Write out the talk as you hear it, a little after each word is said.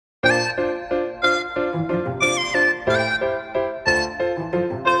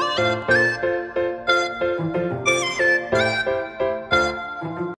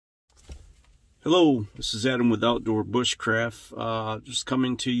Hello, this is Adam with Outdoor Bushcraft. Just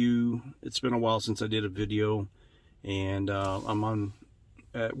coming to you. It's been a while since I did a video, and I'm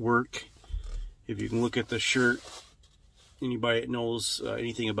at work. If you can look at the shirt, anybody that knows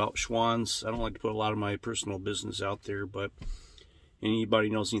anything about Schwann's, I don't like to put a lot of my personal business out there, but anybody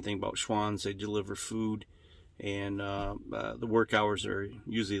knows anything about Schwann's, they deliver food, and the work hours are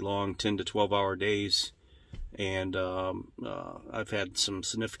usually long, 10 to 12 hour days. And I've had some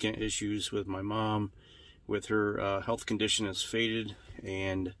significant issues with my mom, with her health condition has faded,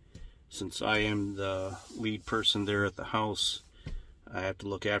 and since I am the lead person there at the house, I have to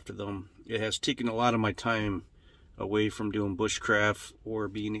look after them. It has taken a lot of my time away from doing bushcraft or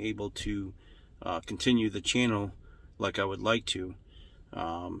being able to continue the channel like I would like to.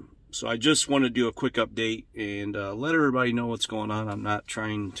 So I just want to do a quick update and let everybody know what's going on. I'm not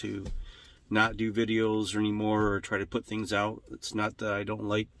trying to not do videos anymore or try to put things out. It's not that I don't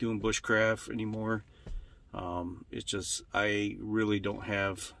like doing bushcraft anymore. It's just I really don't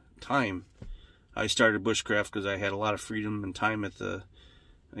have time. I started bushcraft because I had a lot of freedom and time at the,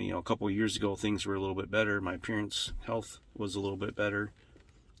 a couple of years ago. Things were a little bit better. My parents' health was a little bit better.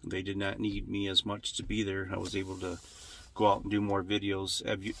 They did not need me as much to be there. I was able to go out and do more videos.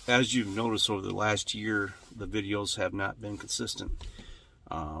 As you've noticed over the last year, the videos have not been consistent.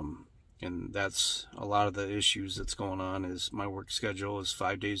 And that's a lot of the issues that's going on. Is my work schedule is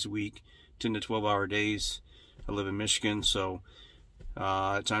 5 days a week, 10 to 12 hour days. I live in Michigan, so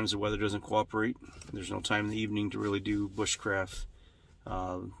at times the weather doesn't cooperate. There's no time in the evening to really do bushcraft.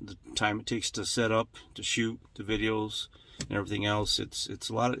 The time it takes to set up, to shoot the videos and everything else,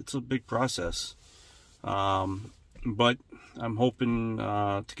 it's a big process. But I'm hoping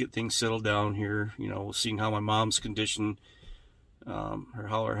to get things settled down here, seeing how my mom's condition,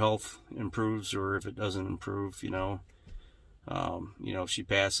 how her health improves, or if it doesn't improve, if she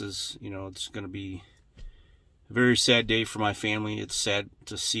passes, it's going to be a very sad day for my family. It's sad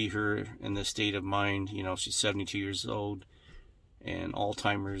to see her in this state of mind. She's 72 years old, and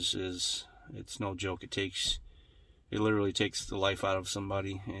Alzheimer's it's no joke. It literally takes the life out of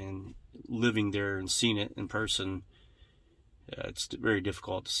somebody, and living there and seeing it in person, it's very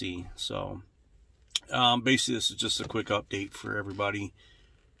difficult to see. So basically, this is just a quick update for everybody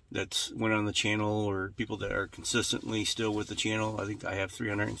that's went on the channel, or people that are consistently still with the channel. I think I have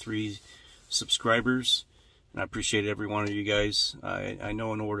 303 subscribers, and I appreciate every one of you guys. I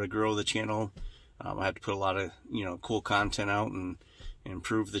know in order to grow the channel, I have to put a lot of cool content out and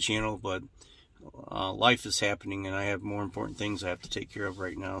improve the channel, but life is happening, and I have more important things I have to take care of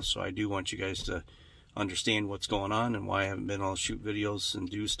right now. So I do want you guys to understand what's going on and why I haven't been able to shoot videos and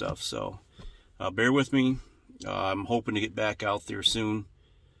do stuff. So bear with me. I'm hoping to get back out there soon.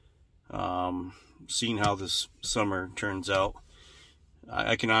 Seeing how this summer turns out,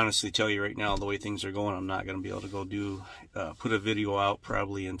 I can honestly tell you right now, the way things are going, I'm not going to be able to go put a video out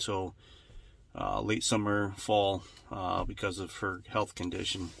probably until late summer, fall, because of her health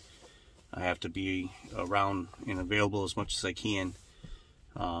condition. I have to be around and available as much as I can.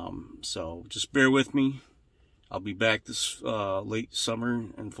 So just bear with me. I'll be back this late summer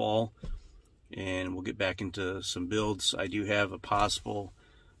and fall, and we'll get back into some builds. I do have a possible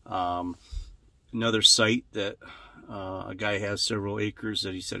another site that a guy has several acres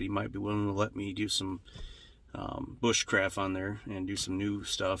that he said he might be willing to let me do some bushcraft on there and do some new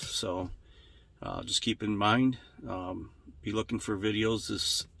stuff. So just keep in mind, be looking for videos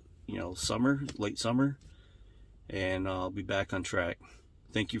this summer, late summer, and I'll be back on track.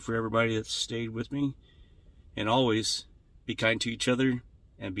 Thank you for everybody that stayed with me, and always be kind to each other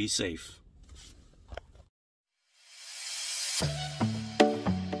and be safe.